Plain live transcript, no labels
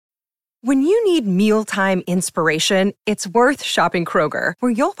When you need mealtime inspiration, it's worth shopping Kroger,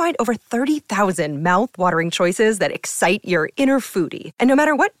 where you'll find over 30,000 mouth-watering choices that excite your inner foodie. And no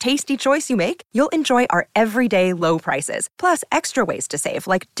matter what tasty choice you make, you'll enjoy our everyday low prices, plus extra ways to save,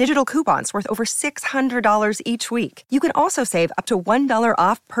 like digital coupons worth over $600 each week. You can also save up to $1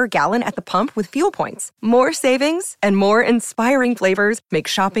 off per gallon at the pump with fuel points. More savings and more inspiring flavors make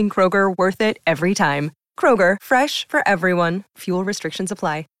shopping Kroger worth it every time. Kroger, fresh for everyone. Fuel restrictions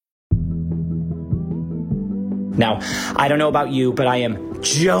apply. Now, I don't know about you, but I am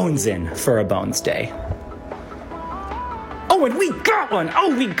jonesing for a Bones Day. Oh, and we got one!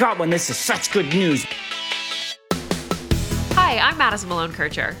 Oh, we got one! This is such good news. Hi, I'm Madison Malone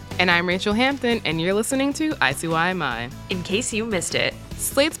Kircher. And I'm Rachel Hampton, and you're listening to ICYMI. In case you missed it.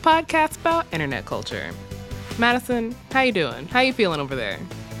 Slate's podcast about internet culture. Madison, how you doing? How you feeling over there?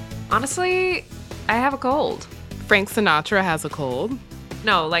 Honestly, I have a cold. Frank Sinatra has a cold.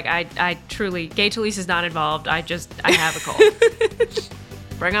 No, like, I truly, Gay Talese is not involved. I have a cold.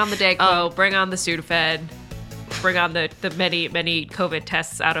 Bring on the Dayquil, bring on the Sudafed, bring on the many, many COVID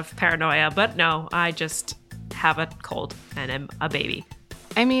tests out of paranoia. But no, I just have a cold and am a baby.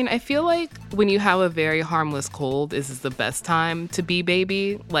 I mean, I feel like when you have a very harmless cold, this is the best time to be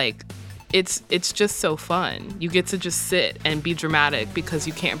baby. Like, it's just so fun. You get to just sit and be dramatic because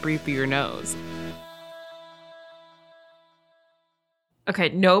you can't breathe through your nose. Okay,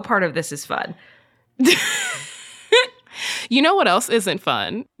 no part of this is fun. You know what else isn't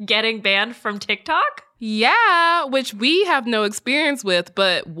fun? Getting banned from TikTok? Yeah, which we have no experience with,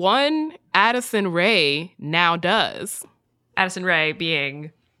 but one Addison Rae now does. Addison Rae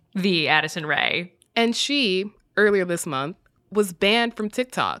being the Addison Rae. And she, earlier this month, was banned from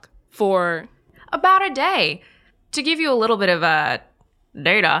TikTok for about a day. To give you a little bit of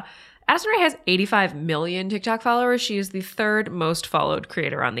data, Addison Rae has 85 million TikTok followers. She is the third most followed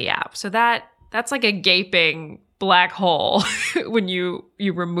creator on the app. So that's like a gaping black hole when you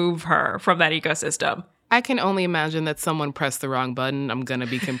remove her from that ecosystem. I can only imagine that someone pressed the wrong button. I'm going to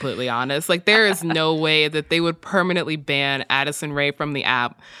be completely honest. Like, there is no way that they would permanently ban Addison Rae from the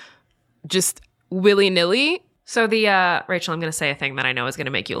app just willy-nilly. So Rachel, I'm going to say a thing that I know is going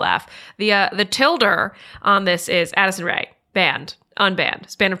to make you laugh. The tilde on this is Addison Rae, banned. Unbanned.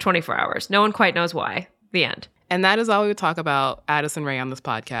 Span of 24 hours. No one quite knows why. The end. And that is all we would talk about Addison Rae on this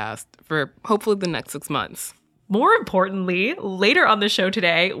podcast for hopefully the next 6 months. More importantly, later on the show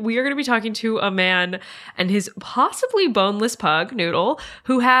today, we are going to be talking to a man and his possibly boneless pug, Noodle,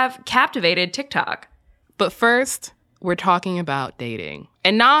 who have captivated TikTok. But first, we're talking about dating.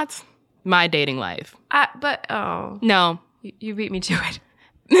 And not my dating life. No. You beat me to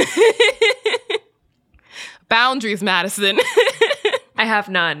it. Boundaries, Madison. I have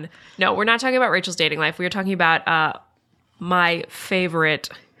none. No, we're not talking about Rachel's dating life. We are talking about my favorite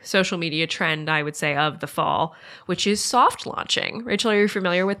social media trend, I would say, of the fall, which is soft launching. Rachel, are you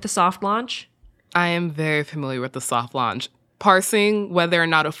familiar with the soft launch? I am very familiar with the soft launch. Parsing whether or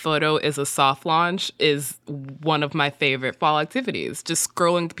not a photo is a soft launch is one of my favorite fall activities, just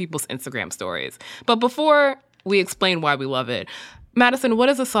scrolling to people's Instagram stories. But before we explain why we love it, Madison, what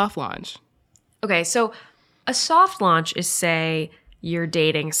is a soft launch? Okay, so a soft launch is, say, you're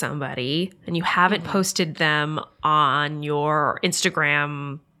dating somebody and you haven't posted them on your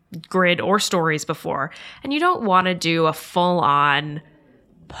Instagram grid or stories before, and you don't want to do a full-on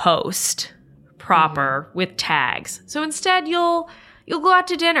post proper with tags. So instead, you'll go out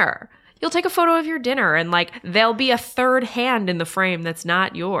to dinner. You'll take a photo of your dinner, and like there'll be a third hand in the frame that's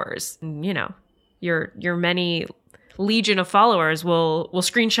not yours. And, you know, your many legion of followers will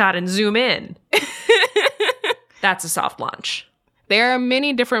screenshot and zoom in. That's a soft launch. There are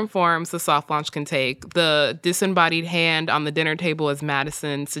many different forms the soft launch can take. The disembodied hand on the dinner table, as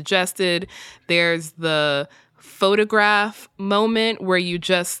Madison suggested. There's the photograph moment where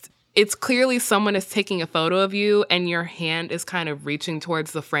it's clearly someone is taking a photo of you and your hand is kind of reaching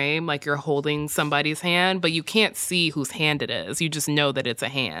towards the frame, like you're holding somebody's hand, but you can't see whose hand it is. You just know that it's a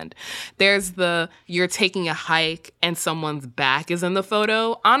hand. There's you're taking a hike and someone's back is in the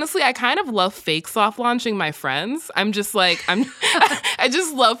photo. Honestly, I kind of love fake soft launching my friends. I'm just like, I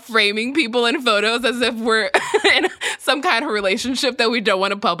just love framing people in photos as if we're in some kind of relationship that we don't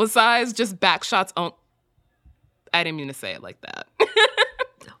want to publicize. Just back shots on. I didn't mean to say it like that.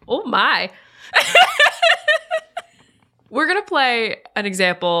 Oh my. We're going to play an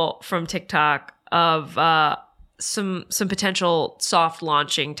example from TikTok of some potential soft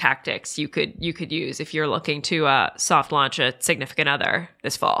launching tactics you could use if you're looking to soft launch a significant other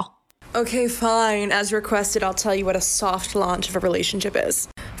this fall. Okay, fine. As requested, I'll tell you what a soft launch of a relationship is.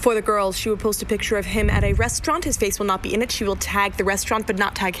 For the girls, she will post a picture of him at a restaurant. His face will not be in it. She will tag the restaurant, but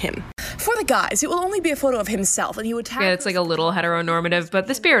not tag him. the guys. It will only be a photo of himself, and he would tag. Yeah, it's like a little heteronormative, but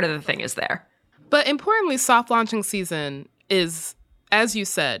the spirit of the thing is there. But importantly, soft launching season is, as you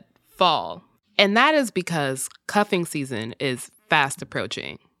said, fall. And that is because cuffing season is fast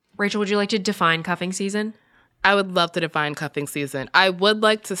approaching. Rachel, would you like to define cuffing season? I would love to define cuffing season. I would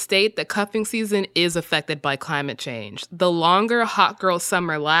like to state that cuffing season is affected by climate change. The longer hot girl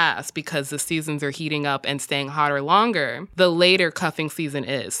summer lasts, because the seasons are heating up and staying hotter longer, the later cuffing season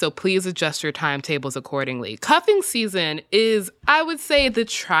is. So please adjust your timetables accordingly. Cuffing season is, I would say, the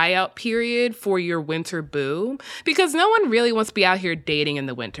tryout period for your winter boo, because no one really wants to be out here dating in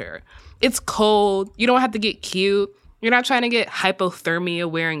the winter. It's cold. You don't have to get cute. You're not trying to get hypothermia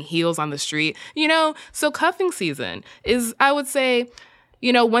wearing heels on the street, So cuffing season is, I would say,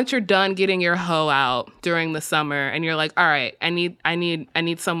 once you're done getting your hoe out during the summer and you're like, all right, I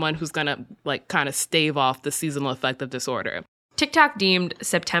need someone who's gonna like kind of stave off the seasonal affective disorder. TikTok deemed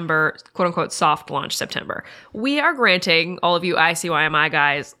September, quote unquote, soft launch September. We are granting all of you ICYMI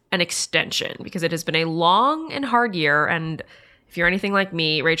guys an extension because it has been a long and hard year. And if you're anything like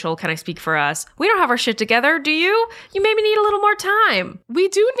me, Rachel, can I speak for us? We don't have our shit together, do you? You maybe need a little more time. We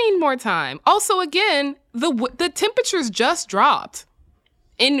do need more time. Also, again, the temperatures just dropped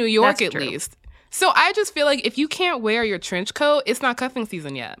in New York. That's at true. Least. So I just feel like if you can't wear your trench coat, it's not cuffing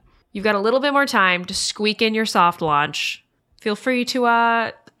season yet. You've got a little bit more time to squeak in your soft launch. Feel free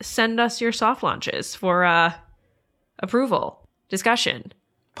to send us your soft launches for approval, discussion.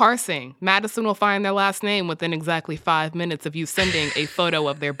 Parsing. Madison will find their last name within exactly 5 minutes of you sending a photo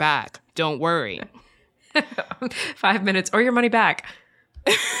of their back. Don't worry. 5 minutes or your money back.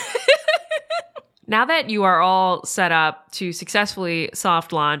 Now that you are all set up to successfully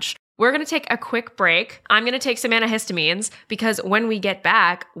soft launch, we're going to take a quick break. I'm going to take some antihistamines because when we get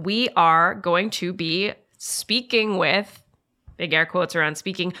back, we are going to be speaking with, big air quotes around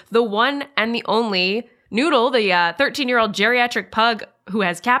speaking, the one and the only Noodle, the 13-year-old geriatric pug who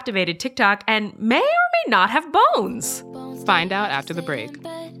has captivated TikTok and may or may not have bones. Find out after the break.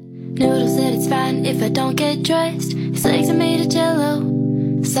 Noodle said it's fine if I don't get dressed. His legs are made of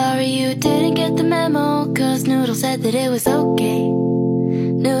jello. Sorry you didn't get the memo, cause Noodle said that it was okay.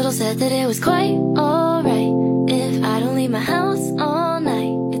 Noodle said that it was quite alright if I don't leave my house all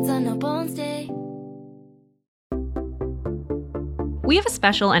night. It's a no bones day. We have a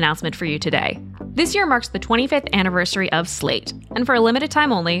special announcement for you today. This year marks the 25th anniversary of Slate, and for a limited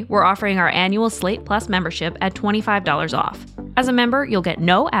time only, we're offering our annual Slate Plus membership at $25 off. As a member, you'll get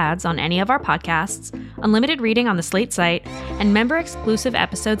no ads on any of our podcasts, unlimited reading on the Slate site, and member-exclusive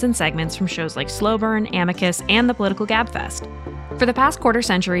episodes and segments from shows like Slow Burn, Amicus, and the Political Gabfest. For the past quarter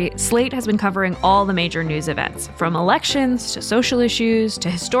century, Slate has been covering all the major news events, from elections to social issues to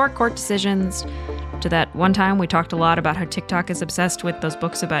historic court decisions, to that one time we talked a lot about how TikTok is obsessed with those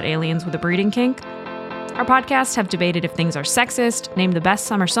books about aliens with a breeding kink. Our podcasts have debated if things are sexist, named the best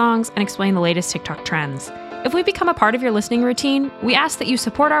summer songs, and explain the latest TikTok trends. If we become a part of your listening routine, we ask that you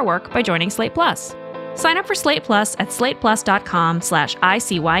support our work by joining Slate Plus. Sign up for Slate Plus at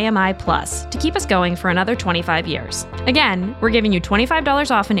slateplus.com/ICYMI Plus to keep us going for another 25 years. Again, we're giving you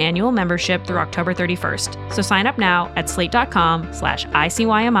 $25 off an annual membership through October 31st. So sign up now at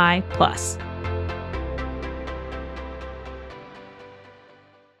slate.com/ICYMI Plus.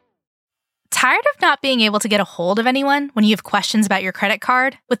 Tired of not being able to get a hold of anyone when you have questions about your credit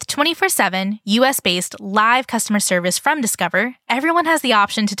card? With 24/7 US-based live customer service from Discover, everyone has the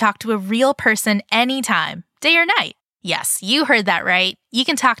option to talk to a real person anytime, day or night. Yes, you heard that right. You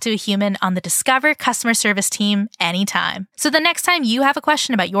can talk to a human on the Discover customer service team anytime. So the next time you have a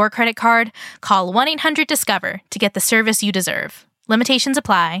question about your credit card, call 1-800-DISCOVER to get the service you deserve. Limitations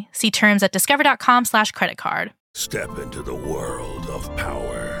apply. See terms at discover.com/creditcard. Step into the world of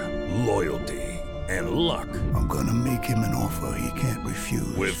power, loyalty, and luck. I'm gonna make him an offer he can't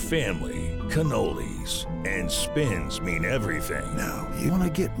refuse. With family, cannolis, and spins mean everything. Now, you wanna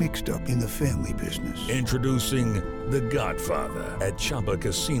get mixed up in the family business. Introducing The Godfather at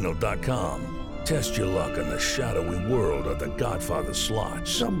ChumbaCasino.com. Test your luck in the shadowy world of The Godfather slot.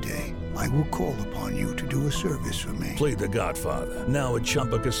 Someday, I will call upon you to do a service for me. Play The Godfather, now at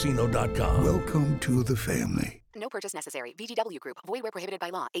ChumbaCasino.com. Welcome to the family. No purchase necessary. VGW Group. Void where prohibited by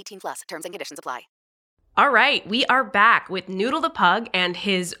law. 18+. Terms and conditions apply. All right, we are back with Noodle the Pug and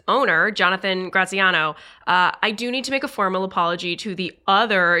his owner, Jonathan Graziano. I do need to make a formal apology to the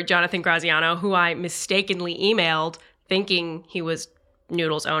other Jonathan Graziano, who I mistakenly emailed thinking he was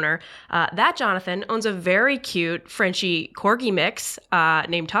Noodle's owner. That Jonathan owns a very cute Frenchie Corgi mix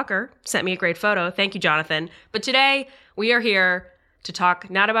named Tucker. Sent me a great photo. Thank you, Jonathan. But today, we are here to talk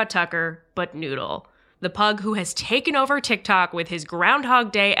not about Tucker, but Noodle. the pug who has taken over TikTok with his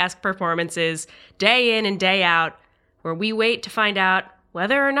Groundhog Day-esque performances day in and day out, where we wait to find out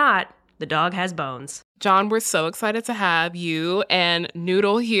whether or not the dog has bones. John, we're so excited to have you and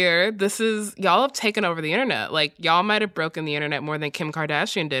Noodle here. Y'all have taken over the internet. Like, y'all might have broken the internet more than Kim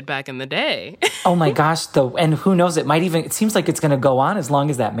Kardashian did back in the day. Oh my gosh, though. And who knows, it seems like it's going to go on as long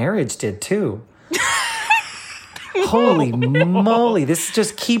as that marriage did too. Holy moly, this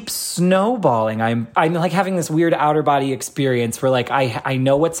just keeps snowballing. I'm like having this weird outer body experience where like I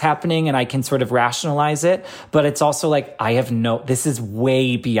know what's happening and I can sort of rationalize it, but it's also like this is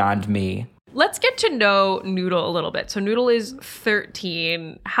way beyond me. Let's get to know Noodle a little bit. So Noodle is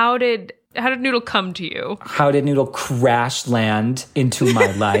 13. How did Noodle come to you? How did Noodle crash land into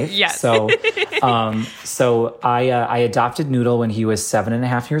my life? Yes. So I adopted Noodle when he was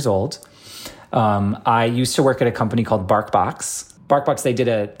 7.5 years old. I used to work at a company called BarkBox. BarkBox, they did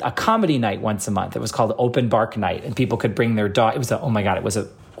a comedy night once a month. It was called Open Bark Night, and people could bring their dog. It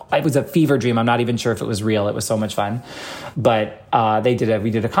was a fever dream. I'm not even sure if it was real. It was so much fun. But we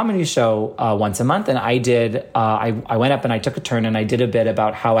did a comedy show once a month, and I went up and I took a turn and I did a bit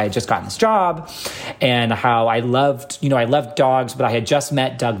about how I had just gotten this job and how I loved dogs, but I had just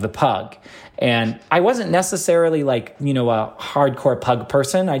met Doug the pug. And I wasn't necessarily like, a hardcore pug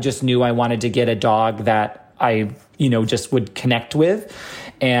person. I just knew I wanted to get a dog that I, just would connect with.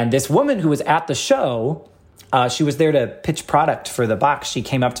 And this woman who was at the show, she was there to pitch product for the box. She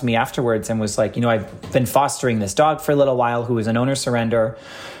came up to me afterwards and was like, I've been fostering this dog for a little while who is an owner surrender.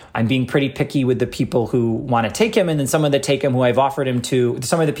 I'm being pretty picky with the people who want to take him. And then some of the take him who I've offered him to,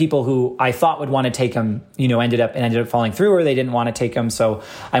 some of the people who I thought would want to take him, ended up falling through, or they didn't want to take him. So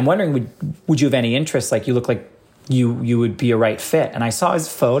I'm wondering, would you have any interest? Like, you look like you would be a right fit. And I saw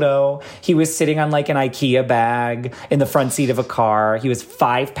his photo. He was sitting on like an IKEA bag in the front seat of a car. He was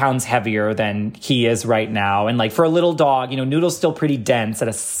 5 pounds heavier than he is right now. And like for a little dog, Noodle's still pretty dense at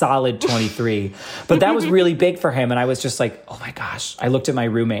a solid 23. But that was really big for him. And I was just like, oh my gosh. I looked at my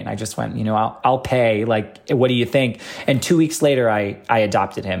roommate and I just went, I'll pay. Like, what do you think? And 2 weeks later, I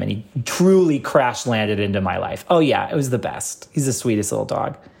adopted him and he truly crash landed into my life. Oh yeah, it was the best. He's the sweetest little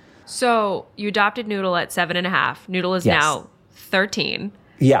dog. So you adopted Noodle at 7.5. Noodle is now 13.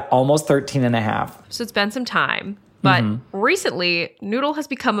 Yeah, almost 13 and a half. So it's been some time. But recently, Noodle has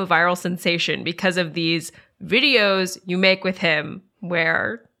become a viral sensation because of these videos you make with him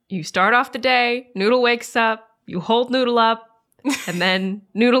where you start off the day, Noodle wakes up, you hold Noodle up, and then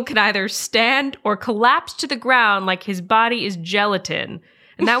Noodle can either stand or collapse to the ground like his body is gelatin.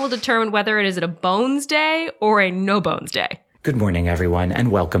 And that will determine whether it is a bones day or a no bones day. Good morning, everyone,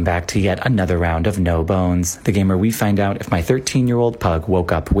 and welcome back to yet another round of No Bones, the game where we find out if my 13-year-old pug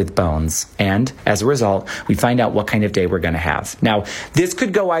woke up with bones. And, as a result, we find out what kind of day we're going to have. Now, this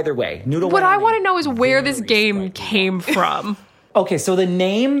could go either way. What I want to know is where this game came from. Okay, so the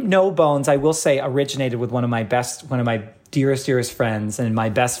name No Bones, I will say, originated with one of my dearest friends and my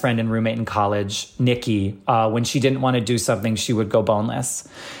best friend and roommate in college, Nikki. When she didn't want to do something, she would go boneless.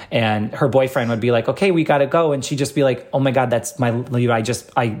 And her boyfriend would be like, okay, we got to go. And she'd just be like, oh my God, that's my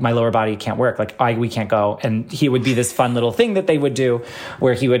lower body can't work. Like, we can't go. And he would be this fun little thing that they would do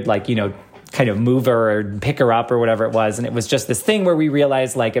where he would kind of move her or pick her up or whatever it was. And it was just this thing where we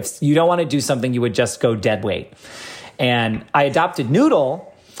realized, like, if you don't want to do something, you would just go dead weight. And I adopted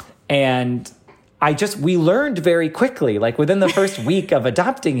Noodle, and we learned very quickly, like within the first week of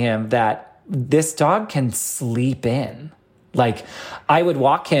adopting him, that this dog can sleep in. Like, I would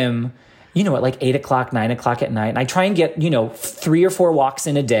walk him, at like 8 o'clock, 9 o'clock at night. And I try and get, 3 or 4 walks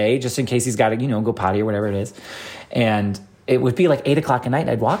in a day, just in case he's got to, go potty or whatever it is. And it would be like 8 o'clock at night, and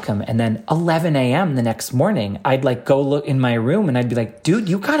I'd walk him. And then 11 a.m. the next morning, I'd like go look in my room and I'd be like, dude,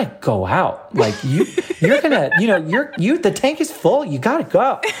 you got to go out. Like, you're going to, the tank is full. You got to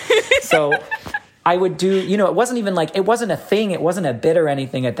go. So I would do, it wasn't even like, it wasn't a thing. It wasn't a bit or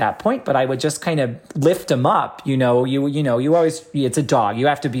anything at that point, but I would just kind of lift him up. You always, it's a dog. You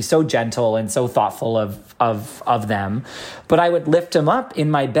have to be so gentle and so thoughtful of them. But I would lift him up in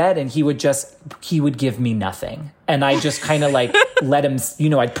my bed and he would give me nothing. And I just kind of like let him,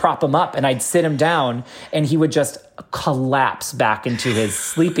 I'd prop him up and I'd sit him down and he would just collapse back into his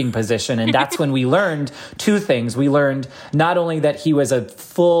sleeping position. And that's when we learned 2 things. We learned not only that he was a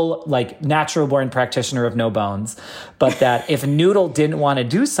full, like, natural born practitioner of No Bones, but that if Noodle didn't want to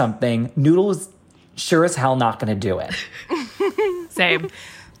do something, Noodle was sure as hell not going to do it. Same.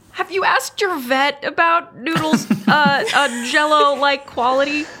 Have you asked your vet about Noodle's Jell-O-like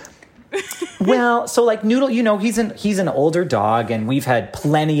quality? Well, so like Noodle, he's an older dog, and we've had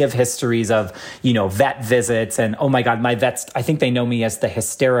plenty of histories of, vet visits. And oh my God, my vets, I think they know me as the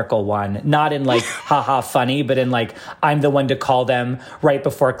hysterical one, not in like, haha, funny, but in like, I'm the one to call them right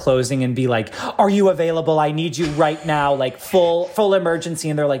before closing and be like, are you available? I need you right now, like full emergency.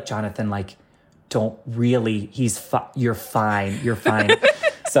 And they're like, Jonathan, like, don't really, you're fine.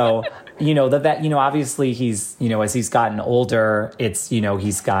 So, the vet, obviously he's, as he's gotten older, it's,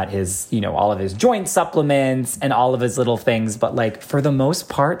 he's got his, all of his joint supplements and all of his little things. But like, for the most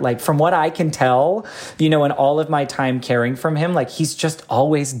part, like from what I can tell, in all of my time caring from him, like he's just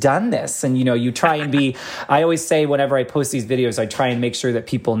always done this. And, you try and I always say whenever I post these videos, I try and make sure that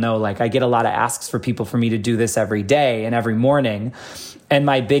people know, like I get a lot of asks for people for me to do this every day and every morning. And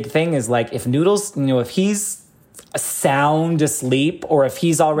my big thing is like, if Noodles, if he's sound asleep or if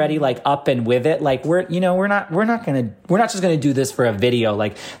he's already like up and with it, like we're not just gonna do this for a video.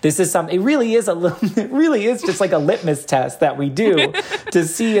 Like this is something, it really is just like a litmus test that we do to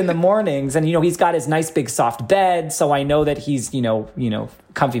see in the mornings. And he's got his nice big soft bed, so I know that he's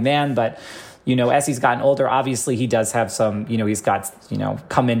comfy man. But as he's gotten older, obviously he does have some, he's got,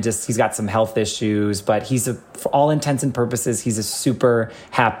 he's got some health issues, but for all intents and purposes, he's a super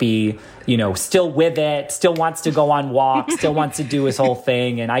happy, still with it, still wants to go on walks, still wants to do his whole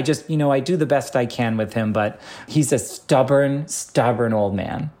thing. And I just, I do the best I can with him, but he's a stubborn old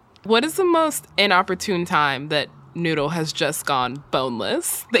man. What is the most inopportune time that Noodle has just gone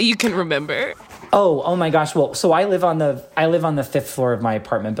boneless that you can remember? Oh my gosh. Well, so I live on the 5th floor of my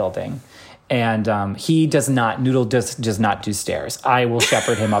apartment building. And Noodle does not do stairs. I will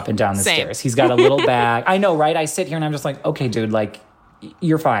shepherd him up and down the stairs. He's got a little bag. I know, right? I sit here and I'm just like, okay, dude, like,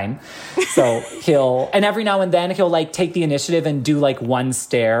 you're fine. So and every now and then he'll like take the initiative and do like one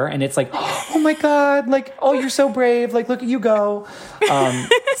stair. And it's like, oh my God, like, oh, you're so brave. Like, look at you go.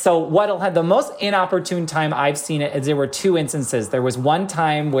 So what'll have the most inopportune time I've seen it is there were 2 instances. There was one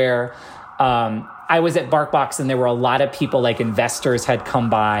time where I was at BarkBox and there were a lot of people, like investors had come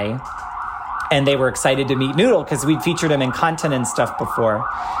by. And they were excited to meet Noodle because we'd featured him in content and stuff before.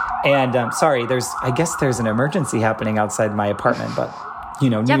 And I guess there's an emergency happening outside my apartment, but New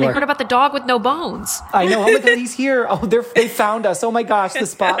they York. heard about the dog with no bones. I know. Oh my God, he's here. Oh, they found us. Oh my gosh, the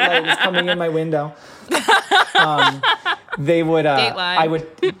spotlight was coming in my window. They would,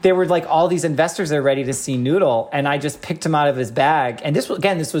 there were like all these investors that are ready to see Noodle. And I just picked him out of his bag. And this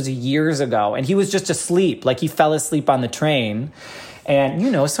was years ago. And he was just asleep. Like he fell asleep on the train. And,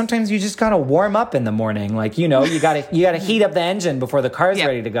 sometimes you just got to warm up in the morning. Like, you got to heat up the engine before the car's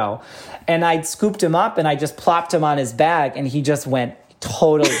ready to go. And I scooped him up and I just plopped him on his bag and he just went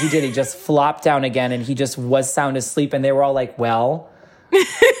totally, he just flopped down again and he just was sound asleep. And they were all like, well,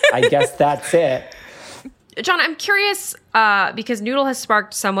 I guess that's it. John, I'm curious, because Noodle has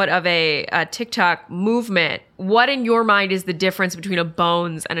sparked somewhat of a TikTok movement. What in your mind is the difference between a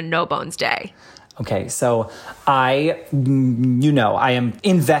bones and a no bones day? Okay, so I am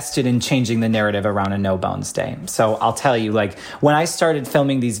invested in changing the narrative around a no bones day. So I'll tell you, like, when I started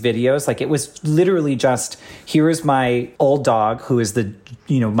filming these videos, like, it was literally just, here is my old dog who is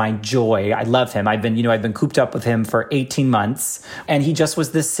my joy. I love him. I've been cooped up with him for 18 months. And he just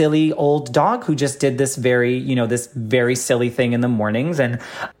was this silly old dog who just did this very silly thing in the mornings.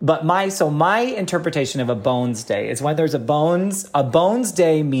 But my interpretation of a bones day is when there's a bones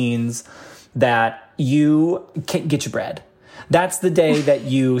day means that you can get your bread. That's the day that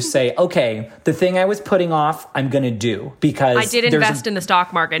you say, okay, the thing I was putting off, I'm going to do because I did invest in the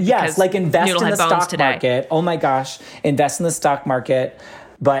stock market. Yes, like invest Noodle in the stock market. Oh my gosh, invest in the stock market.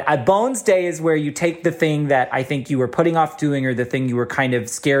 But a bones day is where you take the thing that I think you were putting off doing or the thing you were kind of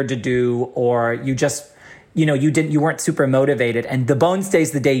scared to do or you just, you weren't super motivated. And the bones day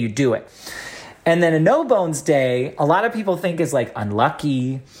is the day you do it. And then a no bones day, a lot of people think is like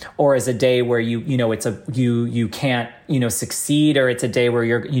unlucky or is a day where you can't, succeed, or it's a day where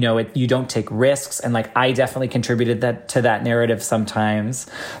you don't take risks. And like, I definitely contributed to that narrative sometimes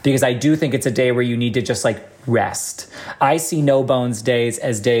because I do think it's a day where you need to just like rest. I see no bones days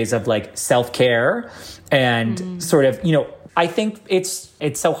as days of like self-care and sort of, I think it's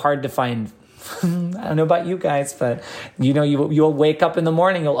so hard to find. I don't know about you guys, but you'll wake up in the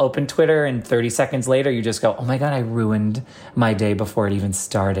morning, you'll open Twitter, and 30 seconds later you just go, oh my God, I ruined my day before it even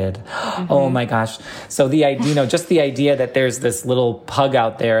started. Mm-hmm. Oh my gosh. So the idea, just the idea that there's this little pug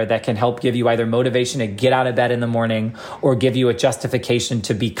out there that can help give you either motivation to get out of bed in the morning or give you a justification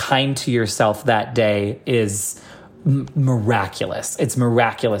to be kind to yourself that day is miraculous. It's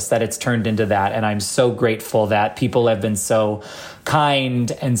miraculous that it's turned into that. And I'm so grateful that people have been so kind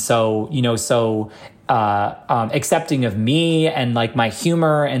and so, accepting of me and like my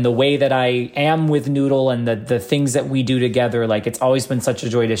humor and the way that I am with Noodle and the things that we do together. Like, it's always been such a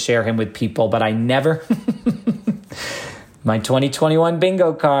joy to share him with people, but I never, my 2021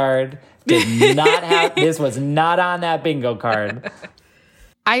 bingo card did not have, this was not on that bingo card.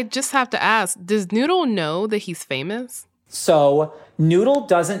 I just have to ask, does Noodle know that he's famous? So Noodle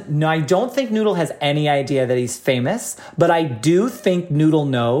doesn't, no, I don't think Noodle has any idea that he's famous, but I do think Noodle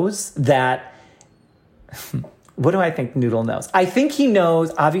knows that, what do I think Noodle knows? I think he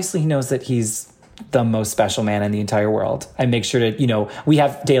knows, obviously he knows that he's the most special man in the entire world. I make sure to, we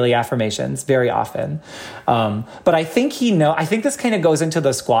have daily affirmations very often. But I think I think this kind of goes into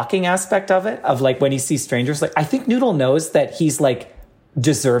the squawking aspect of it, of like when he sees strangers, like I think Noodle knows that he's like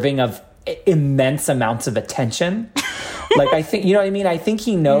deserving of immense amounts of attention. Like, I think, you know what I mean? I think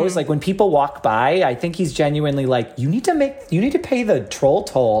he knows, like, when people walk by, I think he's genuinely like, you need to pay the troll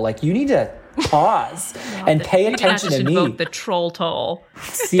toll. Like, you need to pause and pay attention to me. The troll toll.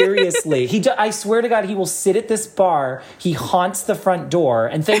 Seriously. I swear to God, he will sit at this bar. He haunts the front door.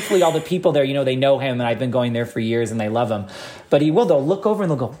 And thankfully, all the people there, they know him. And I've been going there for years and they love him. But they'll look over and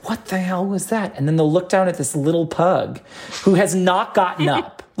they'll go, what the hell was that? And then they'll look down at this little pug who has not gotten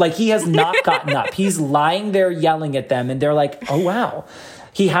up. Like, he has not gotten up. He's lying there yelling at them. And they're like, oh, wow.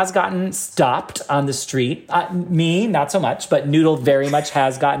 He has gotten stopped on the street. Me, not so much, but Noodle very much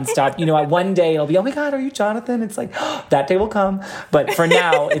has gotten stopped. One day it'll be, oh my God, are you Jonathan? It's like, oh, that day will come. But for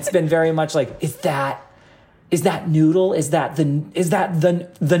now, it's been very much like, is that Noodle? Is that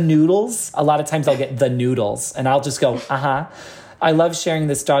the Noodles? A lot of times I'll get the Noodles and I'll just go, uh-huh. I love sharing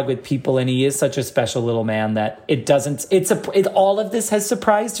this dog with people, and he is such a special little man that all of this has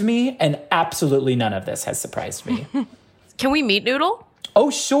surprised me, and absolutely none of this has surprised me. Can we meet Noodle?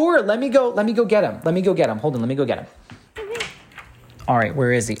 Oh, sure. Let me go get him. Hold on. Let me go get him. All right.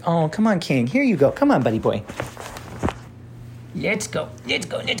 Where is he? Oh, come on, King. Here you go. Come on, buddy boy. Let's go.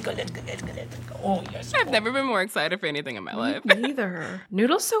 Oh, yes. I've never been more excited for anything in my life. Neither.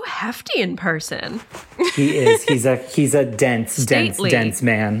 Noodle's so hefty in person. He is. He's a dense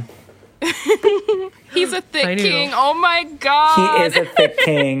man. He's a thick king. Oh my God. He is a thick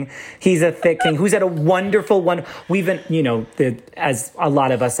king. He's a thick king who's at a wonderful one. We've been, as a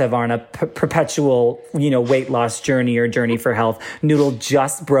lot of us have on a perpetual, weight loss journey or journey for health. Noodle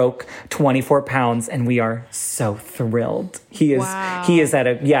just broke 24 pounds and we are so thrilled.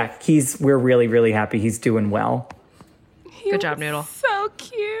 We're really, really happy. He's doing well. Good job, Noodle. So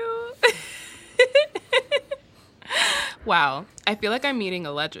cute. Wow. I feel like I'm meeting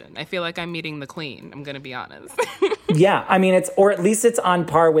a legend. I feel like I'm meeting the queen. I'm going to be honest. Yeah. I mean, or at least it's on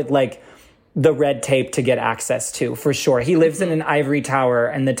par with like the red tape to get access to, for sure. He lives in an ivory tower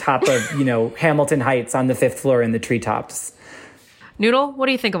and the top of, Hamilton Heights on the 5th floor in the treetops. Noodle, what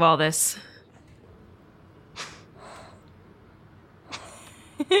do you think of all this?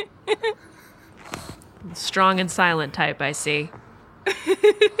 Strong and silent type, I see.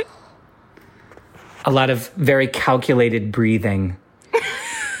 A lot of very calculated breathing.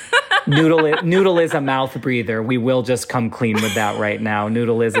 Noodle is a mouth breather. We will just come clean with that right now.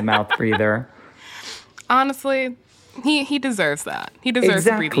 Noodle is a mouth breather. Honestly, he deserves that. He deserves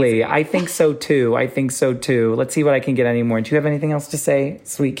to breathe easy. I think so too. Let's see what I can get any more. Do you have anything else to say,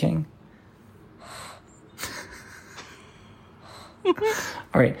 Sweet King?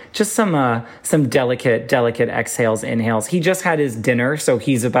 All right, just some delicate exhales, inhales. He just had his dinner, so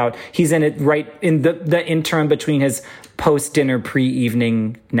he's in it right in the interim between his post-dinner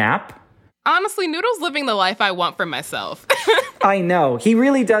pre-evening nap. Honestly, Noodle's living the life I want for myself. I know. He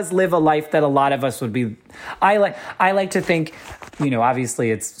really does live a life that a lot of us would be. I like to think,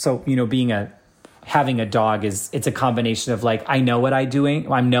 obviously it's so, having a dog it's a combination of like, I know what I'm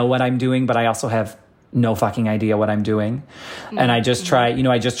doing, but I also have no fucking idea what I'm doing. And I just try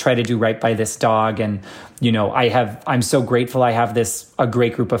to do right by this dog. And, I'm so grateful I have a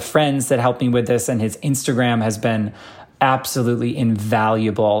great group of friends that help me with this. And his Instagram has been absolutely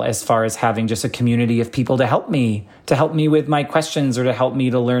invaluable as far as having just a community of people to help me with my questions or to help me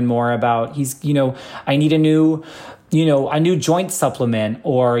to learn more about I need a new joint supplement,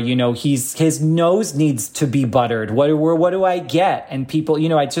 or, his nose needs to be buttered. What do I get? And people,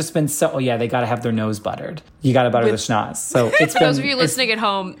 it's just been they got to have their nose buttered. You got to butter the schnoz. So it's been. Those of you listening at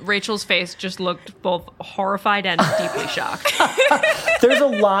home, Rachel's face just looked both horrified and deeply shocked. There's a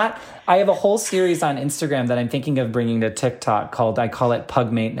lot. I have a whole series on Instagram that I'm thinking of bringing to TikTok I call it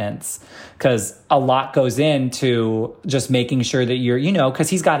Pug Maintenance, because a lot goes into just making sure that you're, because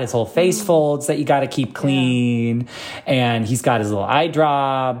he's got his whole face folds that you got to keep clean, and he's got his little eye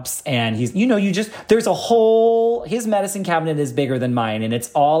drops, and he's, there's his medicine cabinet is bigger than mine, and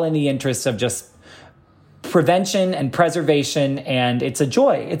it's all in the interest of just prevention and preservation, and it's a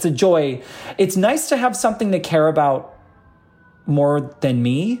joy. It's a joy. It's nice to have something to care about more than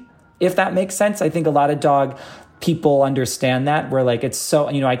me, if that makes sense. I think a lot of dog people understand that, where like it's so,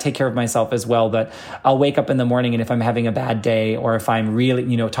 I take care of myself as well, but I'll wake up in the morning and if I'm having a bad day or if I'm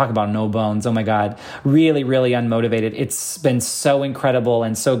really, talk about no bones, oh my God, really, really unmotivated. It's been so incredible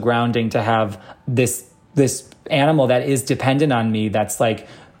and so grounding to have this animal that is dependent on me. That's like,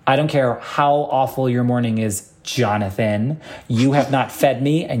 I don't care how awful your morning is, Jonathan, you have not fed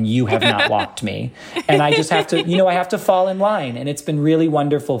me and you have not walked me. And I just have to, I have to fall in line. And it's been really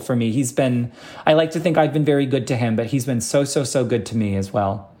wonderful for me. I like to think I've been very good to him, but he's been so, so, so good to me as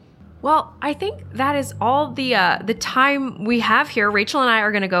well. Well, I think that is all the time we have here. Rachel and I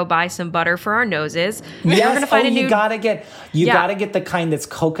are going to go buy some butter for our noses. Yes. We're going to find you gotta get the kind that's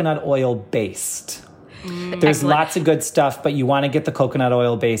coconut oil based. There's Excellent. lots of good stuff, but you want to get the coconut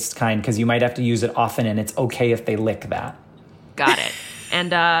oil based kind because you might have to use it often, and it's okay if they lick that. Got it.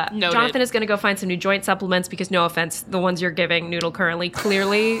 And Jonathan is going to go find some new joint supplements because, no offense, the ones you're giving Noodle currently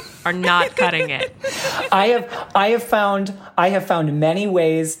clearly are not cutting it. I have found many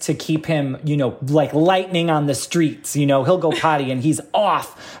ways to keep him, like lightning on the streets. He'll go potty and he's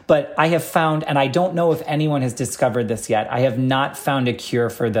off. But I have found, and I don't know if anyone has discovered this yet, I have not found a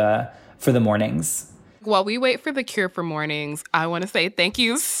cure for the mornings. While we wait for the cure for mornings, I want to say thank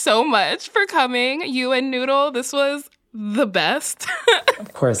you so much for coming, you and Noodle. This was the best.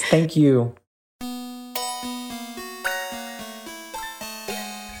 Of course. Thank you.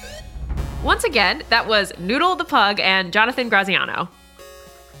 Once again, that was Noodle the Pug and Jonathan Graziano.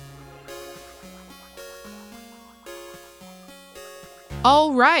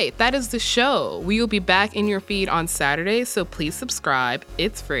 All right, that is the show. We will be back in your feed on Saturday, so please subscribe.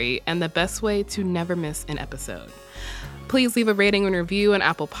 It's free and the best way to never miss an episode. Please leave a rating and review on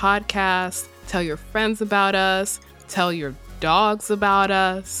Apple Podcasts. Tell your friends about us. Tell your dogs about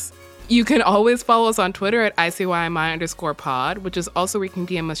us. You can always follow us on Twitter at ICYMI_pod, which is also where you can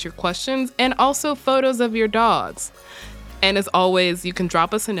DM us your questions and also photos of your dogs. And as always, you can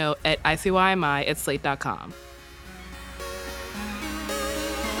drop us a note at ICYMI@slate.com.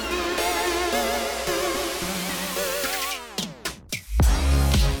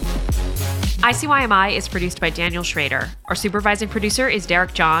 ICYMI is produced by Daniel Schrader. Our supervising producer is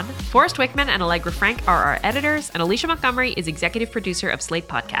Derek John. Forrest Wickman and Allegra Frank are our editors, and Alicia Montgomery is executive producer of Slate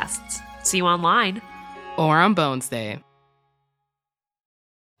Podcasts. See you online. Or on Bones Day.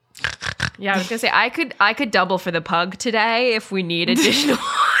 Yeah, I was going to say, I could double for the pug today if we need additional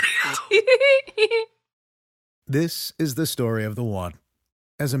audio. This is the story of the one.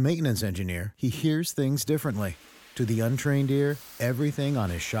 As a maintenance engineer, he hears things differently. To the untrained ear, everything on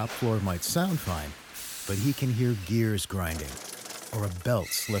his shop floor might sound fine, but he can hear gears grinding or a belt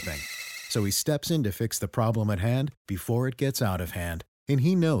slipping. So he steps in to fix the problem at hand before it gets out of hand. And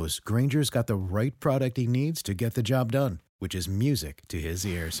he knows Grainger's got the right product he needs to get the job done, which is music to his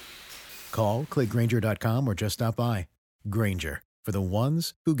ears. Call, click Grainger.com, or just stop by. Grainger, for the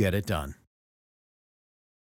ones who get it done.